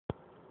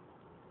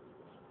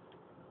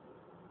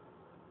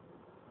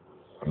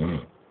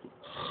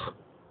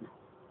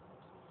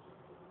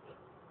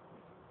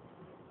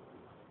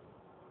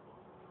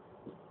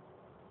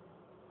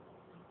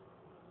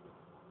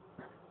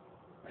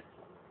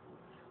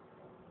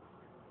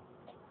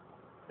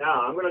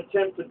Now, I'm going to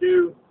attempt to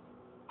do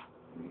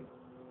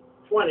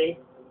 20.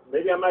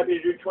 Maybe I might be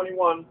able to do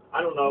 21.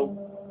 I don't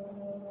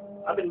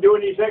know. I've been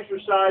doing these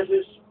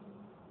exercises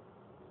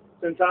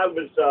since I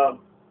was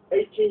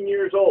 18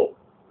 years old.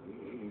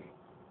 I'm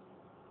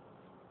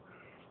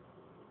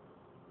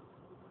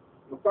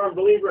a firm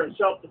believer in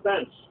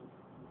self-defense.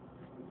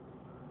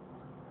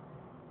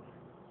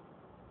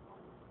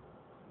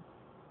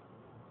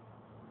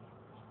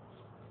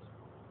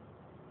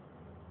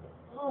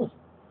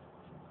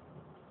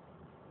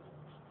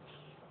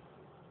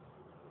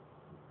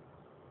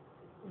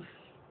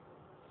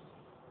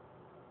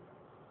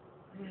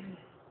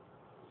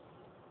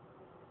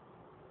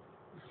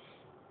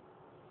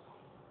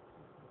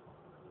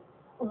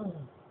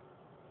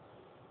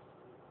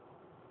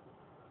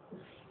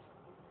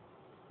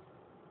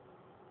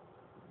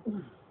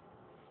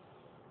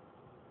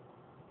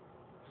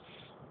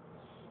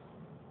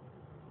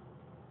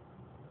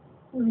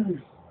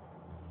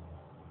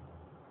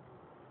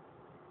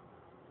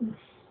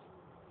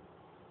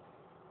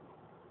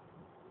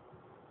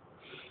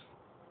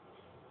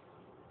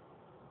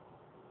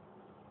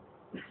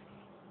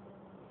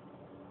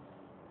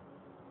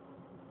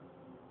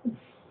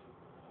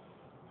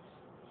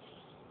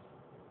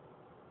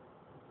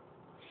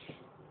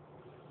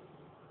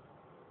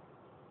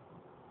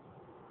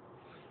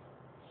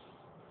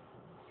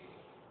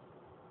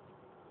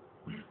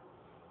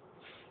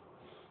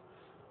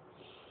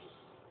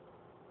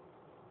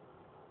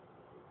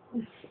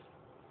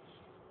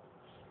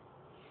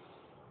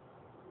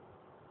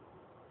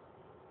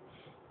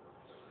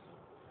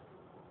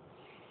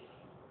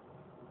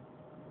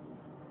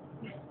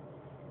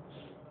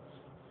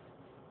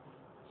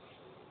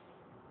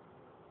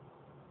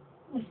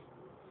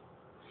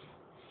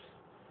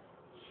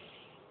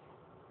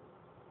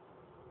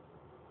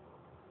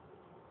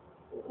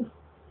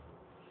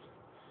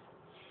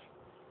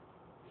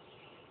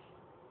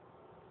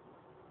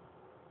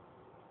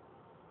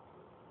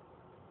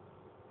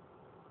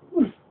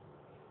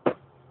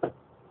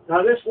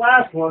 Now this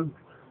last one,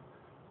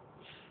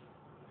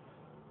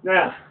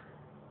 now,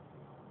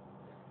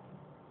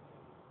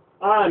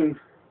 I'm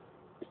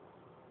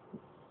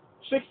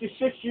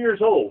 66 years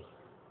old.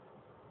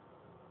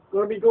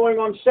 Going to be going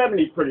on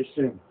 70 pretty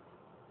soon.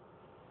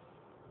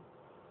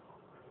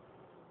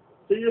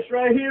 See this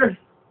right here?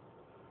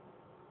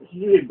 This is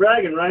usually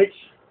bragging rights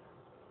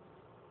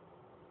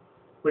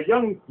for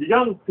young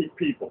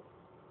people.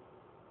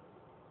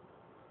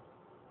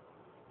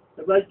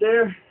 That right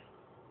there.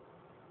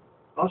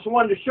 I also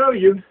wanted to show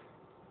you,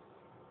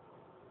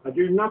 I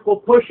do knuckle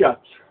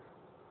push-ups.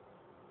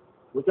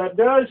 What that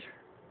does,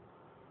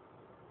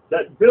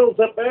 that builds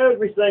up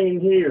everything in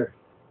here.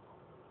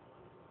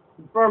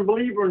 I'm a firm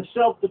believer in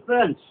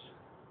self-defense.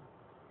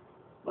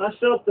 My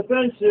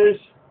self-defense is,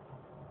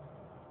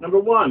 number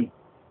one,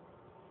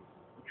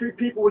 treat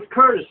people with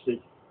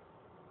courtesy.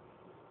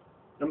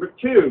 Number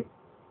two,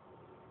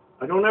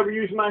 I don't ever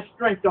use my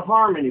strength to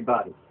harm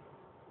anybody.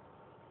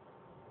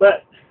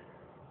 But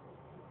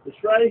it's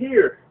right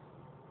here.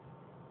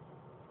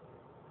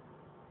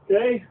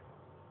 Okay?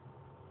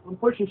 I'm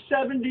pushing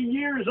 70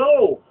 years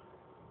old.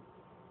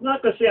 I'm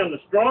not going to say I'm the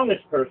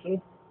strongest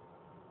person,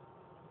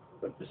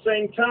 but at the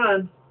same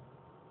time,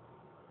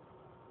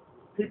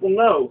 people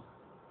know.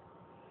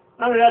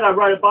 Not only that, I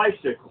ride a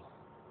bicycle.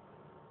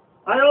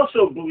 I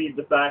also believe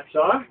the facts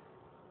are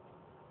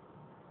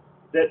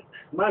that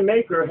my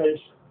Maker has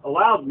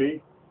allowed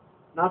me,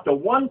 not to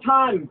one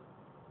time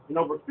in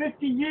over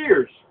 50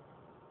 years,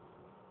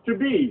 to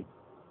be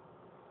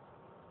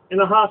in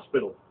a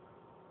hospital.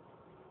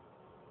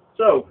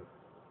 So,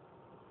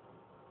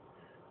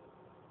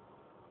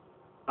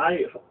 I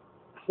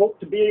hope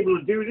to be able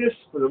to do this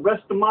for the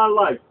rest of my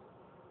life.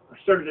 I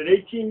started at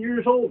 18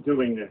 years old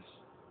doing this.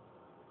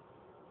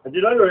 I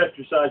did other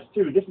exercises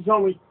too. This is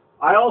only,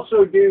 I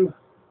also do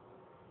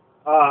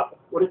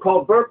what are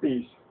called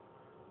burpees,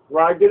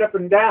 where I get up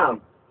and down.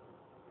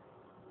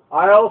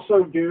 I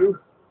also do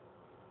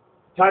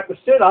type of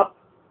sit-up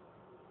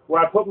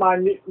where I put my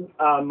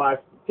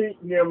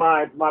feet near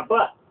my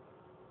butt.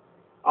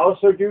 I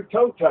also do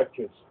toe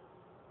touches.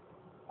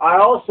 I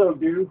also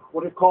do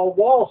what are called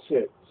wall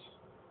sits,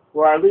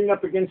 where I lean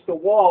up against the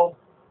wall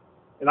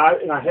and I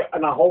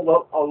hold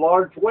up a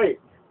large weight.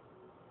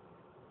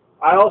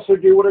 I also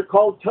do what are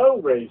called toe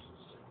raises.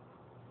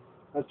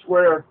 That's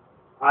where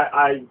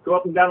I go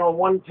up and down on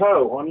one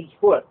toe on each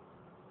foot.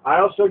 I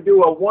also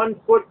do a 1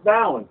 foot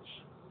balance.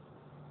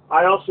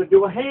 I also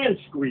do a hand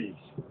squeeze.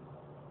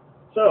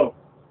 So,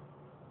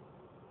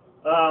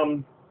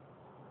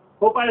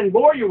 hope I didn't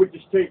bore you with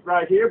this tape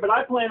right here, but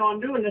I plan on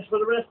doing this for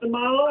the rest of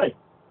my life.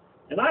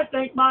 And I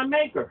thank my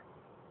Maker.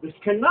 This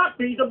cannot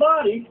be the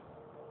body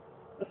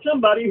of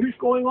somebody who's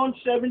going on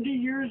 70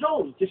 years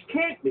old. It just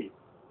can't be.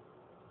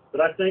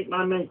 But I thank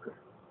my Maker.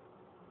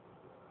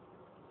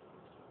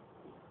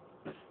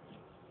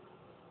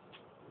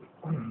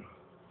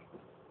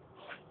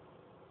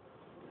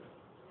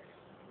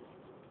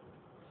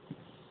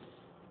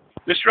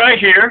 This right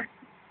here,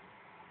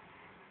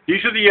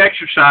 these are the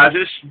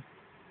exercises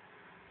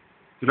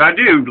that I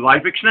do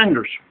life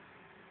extenders.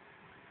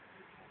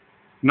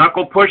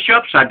 Knuckle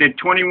push-ups, I did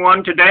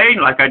 21 today,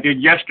 like I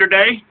did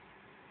yesterday.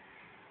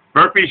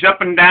 Burpees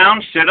up and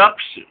down,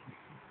 sit-ups,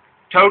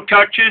 toe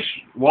touches,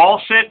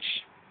 wall sits.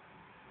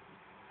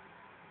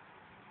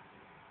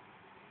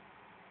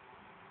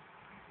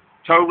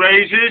 Toe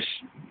raises,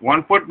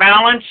 1 foot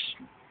balance,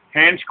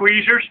 hand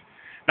squeezers.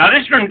 Now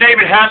this is from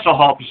David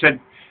Hasselhoff. He said,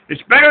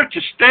 it's better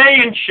to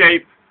stay in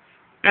shape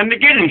than to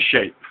get in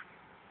shape.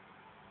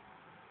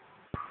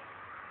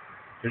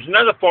 There's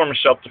another form of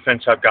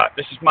self-defense I've got.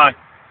 This is my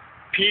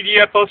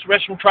PDF oath of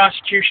arrest from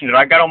prosecution that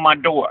I got on my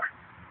door.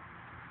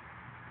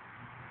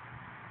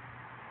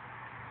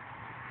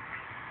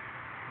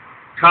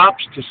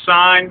 Cops to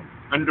sign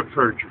under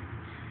perjury.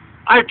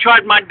 I've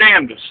tried my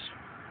damnedest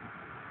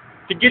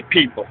to get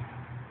people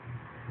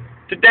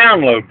to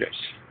download this.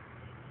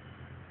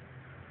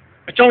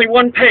 It's only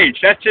 1 page,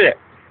 that's it.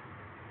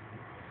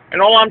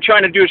 And all I'm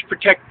trying to do is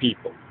protect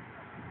people.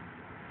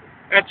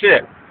 That's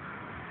it.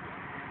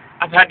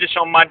 I've had this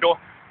on my door.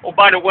 Oh,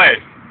 by the way,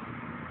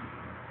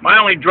 my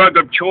only drug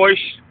of choice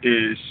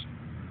is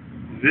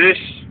this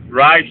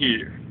right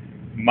here.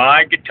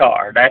 My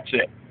guitar, that's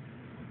it.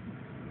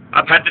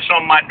 I've had this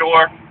on my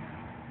door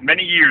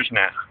many years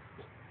now.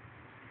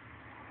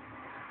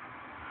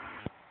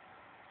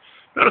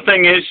 Another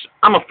thing is,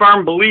 I'm a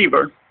firm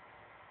believer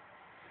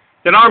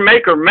that our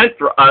Maker meant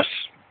for us,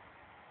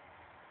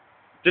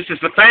 this is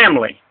the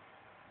family.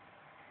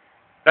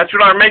 That's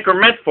what our Maker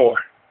meant for.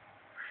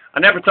 I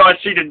never thought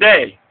I'd see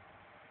today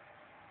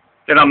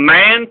that a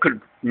man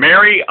could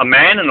marry a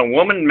man and a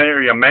woman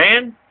marry a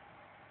man.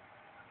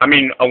 I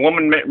mean, a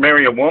woman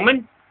marry a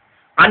woman.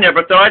 I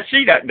never thought I'd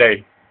see that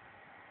day.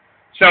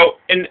 So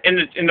in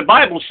the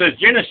Bible it says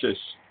Genesis,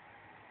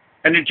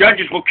 and the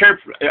judges will care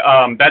for,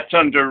 that's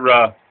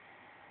under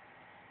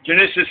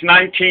Genesis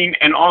 19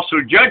 and also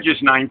Judges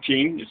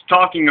 19. It's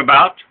talking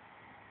about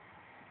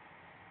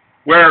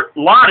where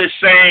Lot is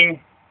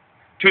saying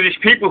to these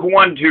people who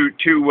wanted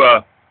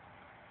to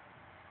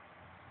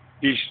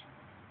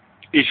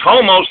these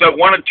homos that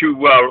wanted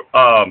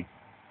to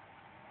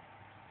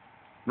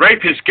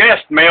rape his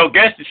guest, male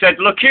guest, he said,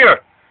 look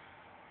here,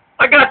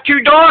 I got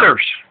 2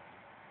 daughters,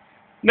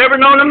 never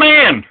known a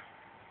man.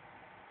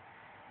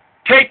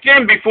 Take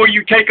them before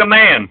you take a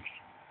man.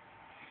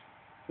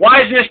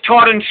 Why isn't this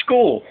taught in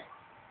school?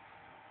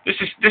 This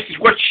is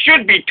what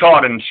should be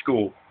taught in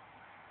school.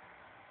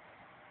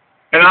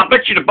 And I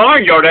bet you the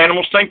barnyard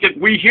animals think that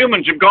we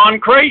humans have gone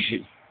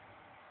crazy.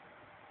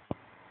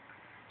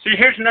 See,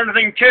 here's another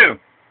thing too.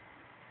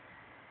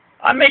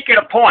 I make it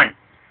a point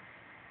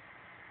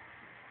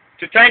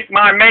to thank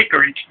my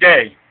Maker each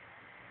day.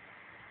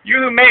 You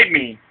who made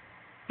me,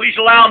 please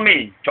allow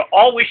me to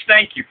always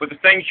thank you for the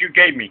things you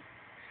gave me.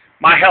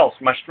 My health,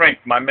 my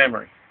strength, my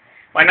memory.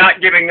 My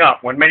not giving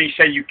up when many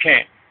say you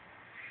can't.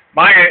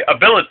 My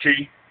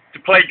ability to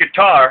play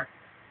guitar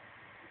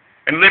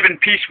and live in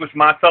peace with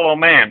my fellow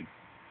man.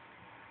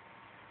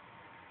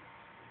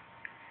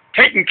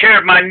 Taking care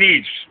of my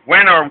needs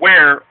when or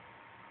where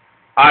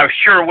I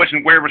sure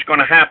wasn't where it was going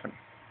to happen.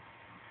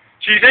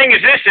 See, the thing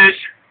is this is,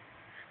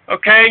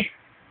 okay,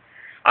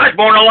 I was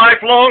born a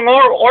lifelong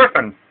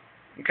orphan,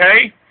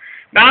 okay?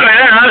 Now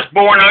I was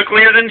born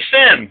uglier than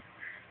sin.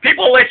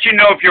 People let you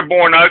know if you're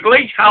born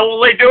ugly. How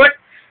will they do it?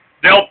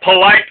 They'll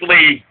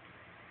politely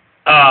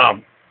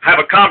have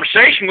a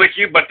conversation with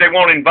you, but they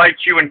won't invite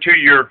you into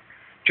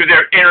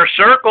their inner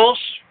circles.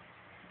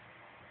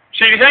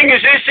 See, the thing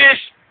is this is,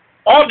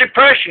 all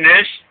depression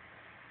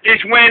is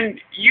when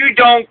you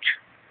don't